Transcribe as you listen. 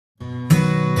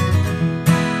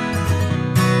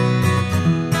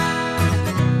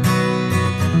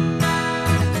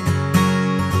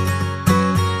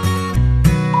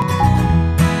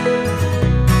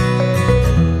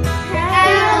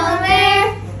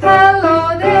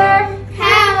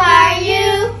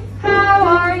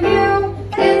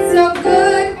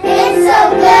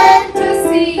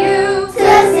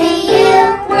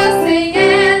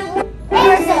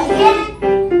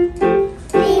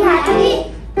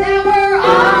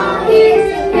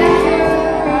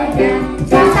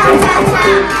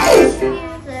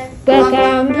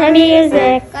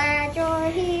music. Glad you're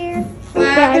here.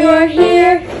 Glad you're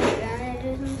here. Gonna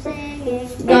do some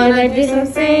singing. Gonna do some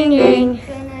singing.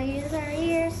 Gonna use our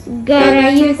ears.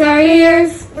 Gonna use our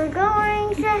ears. We're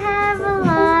going to have a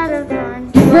lot of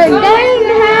fun. We're going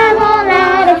to have a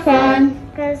lot of fun.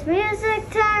 'Cause music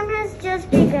time has just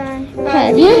begun.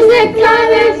 'Cause music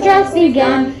time has just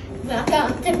begun.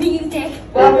 Welcome to music.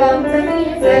 Welcome to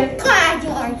music. Glad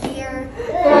you're here.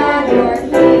 Glad you're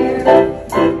here.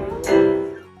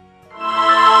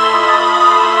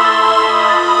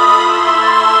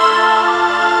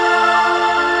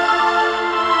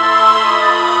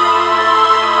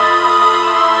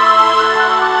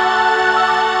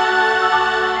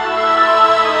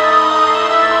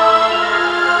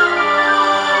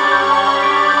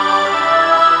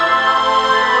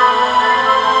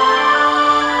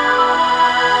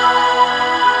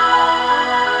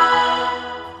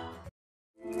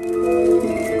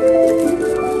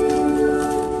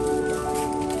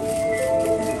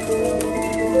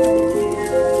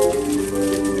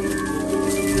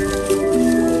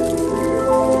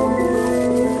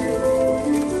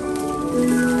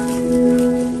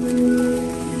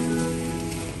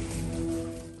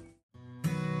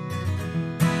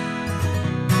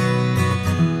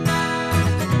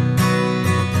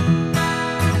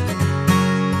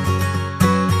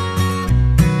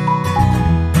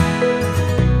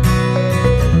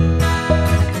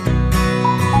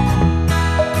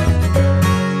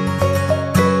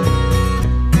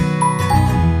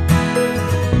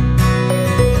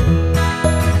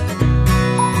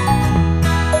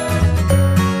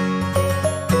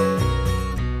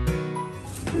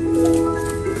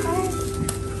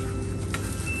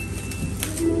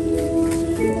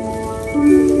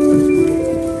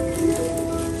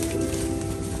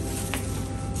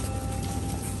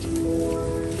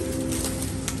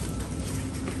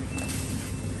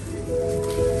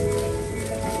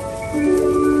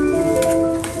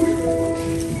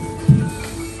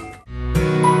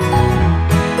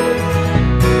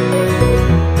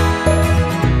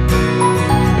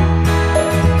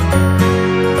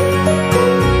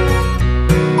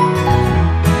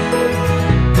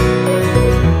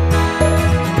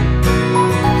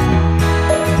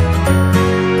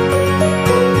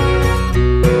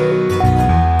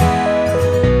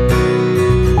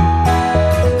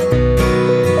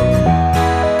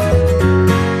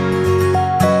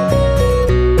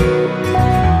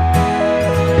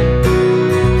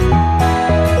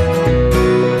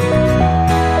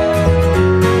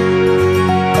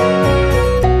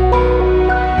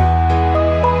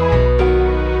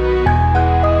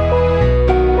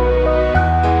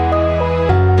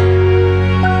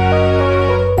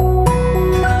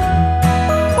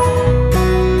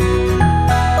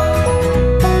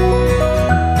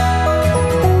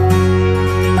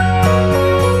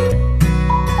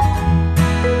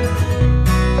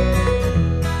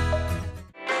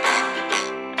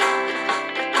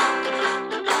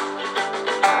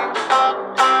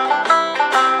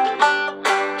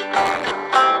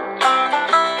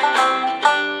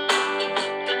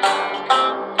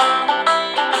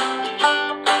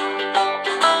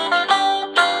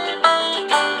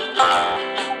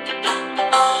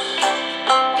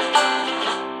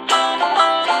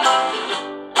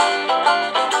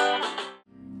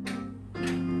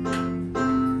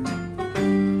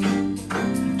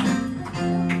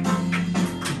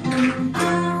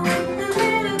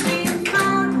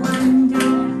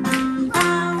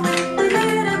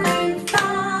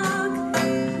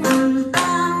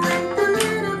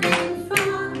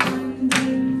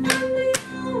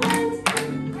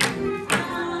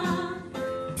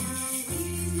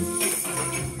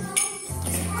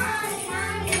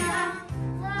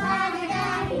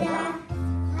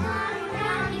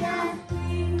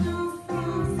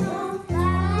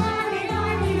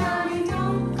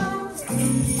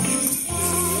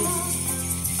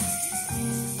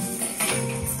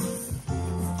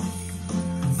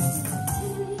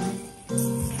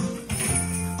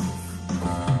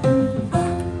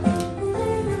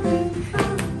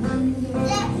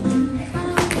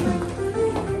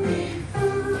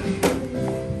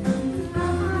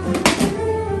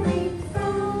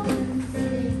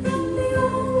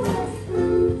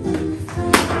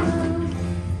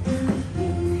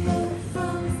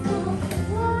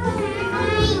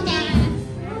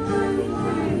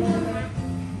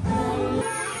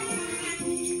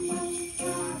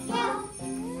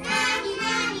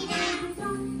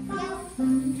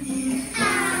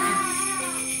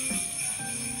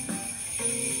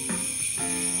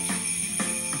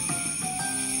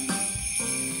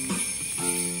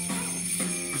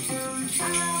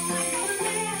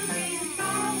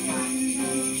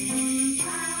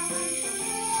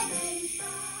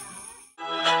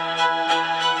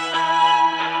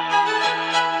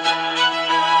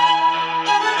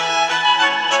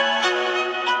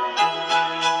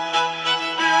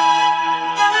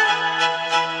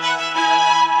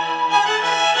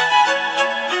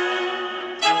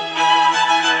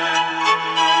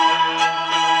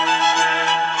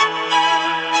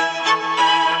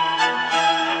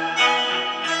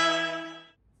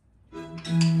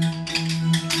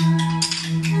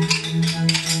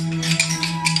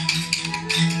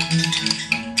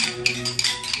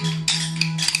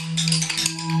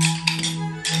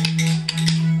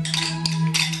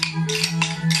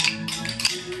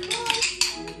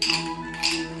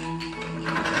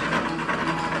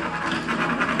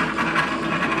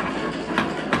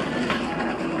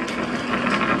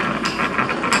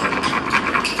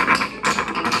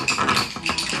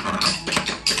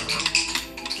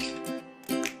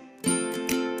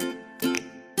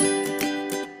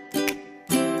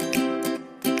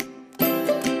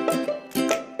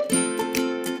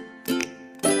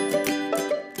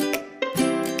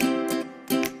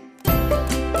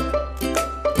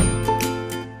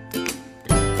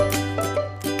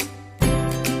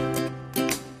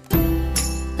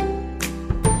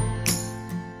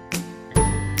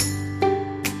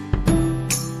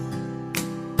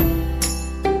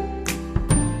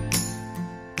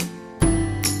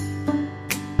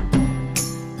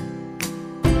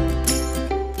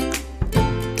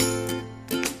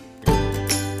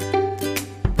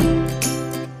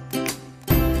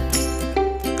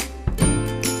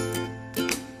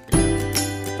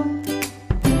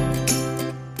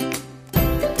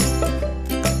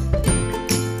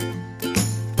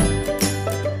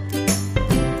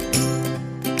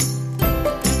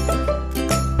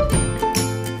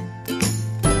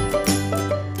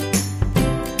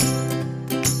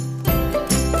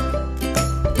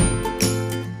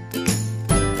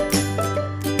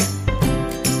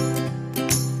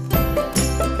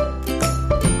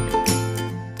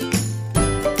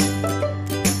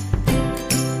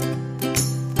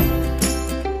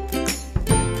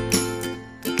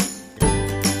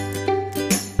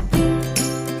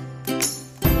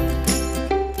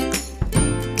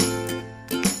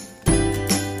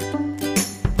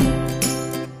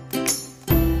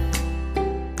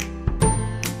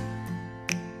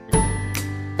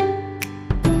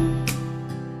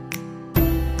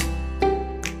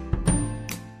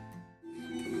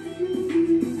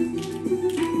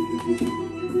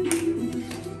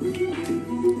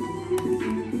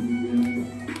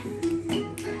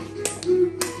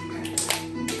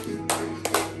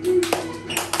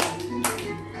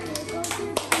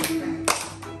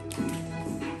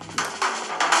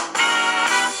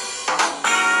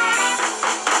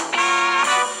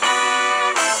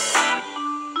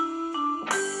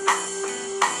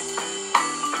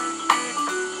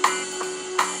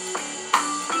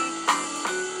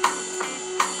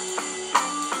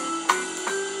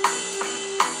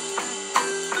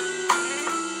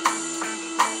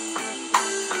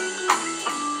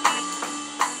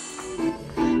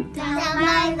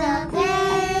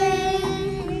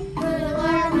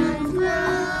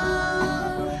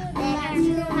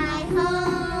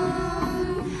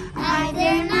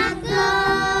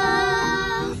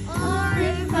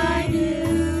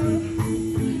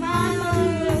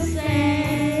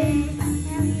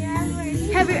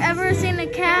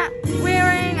 cat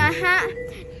wearing a hat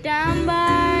down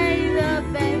by the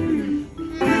bay.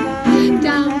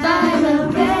 Down by the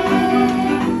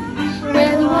bay,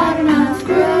 where the watermelons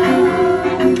grow.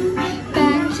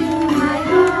 Back to my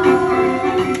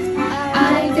home,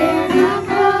 I dare not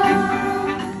go.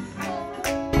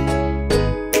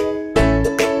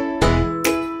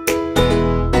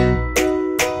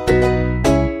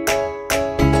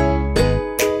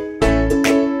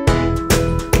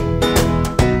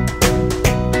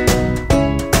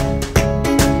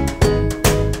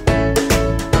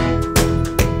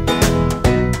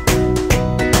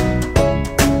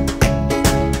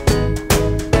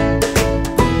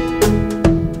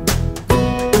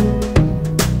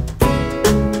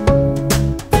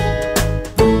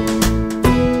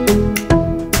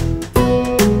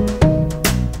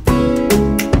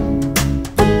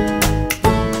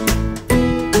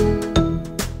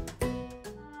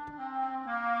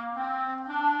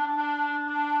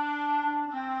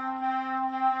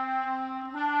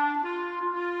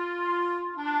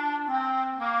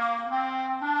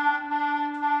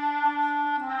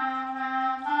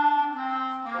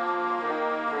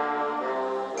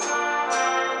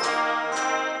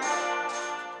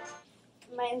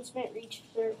 My instrument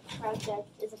research project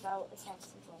is about a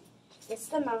saxophone. It's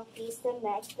the mouthpiece, the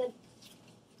neck,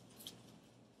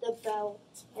 the belt,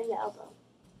 and the elbow.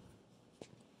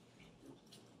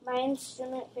 My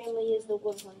instrument family is the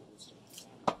woodwind instruments.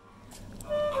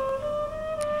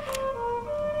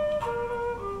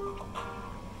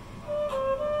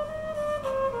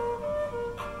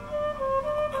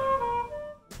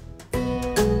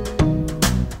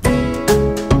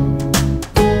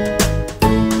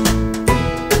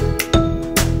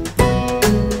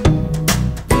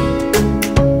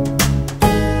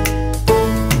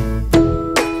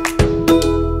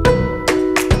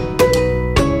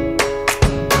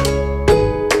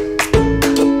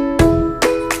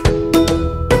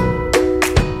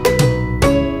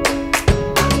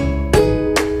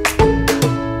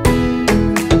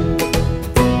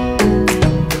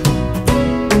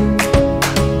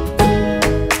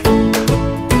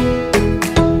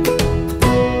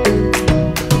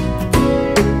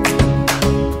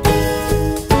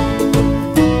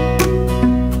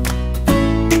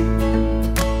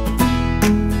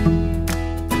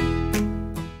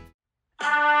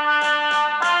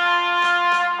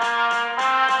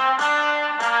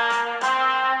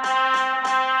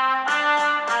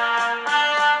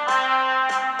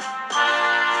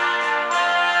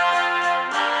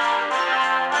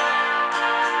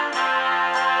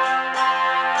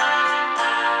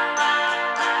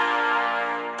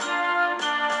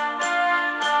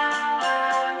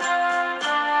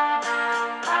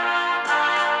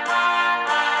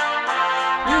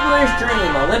 Bugler's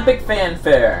Dream Olympic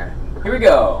Fanfare. Here we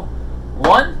go.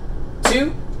 1,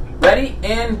 2, ready,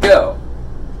 and go.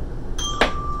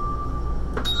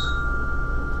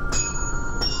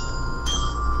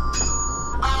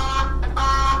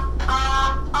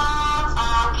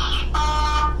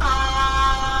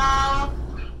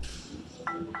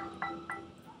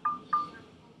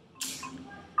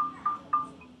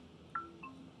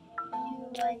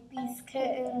 Like these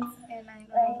kittens, and I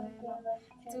know them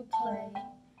to play.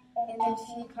 And if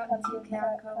she comes, you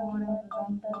can't come. One of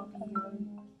them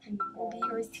will be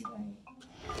yours today.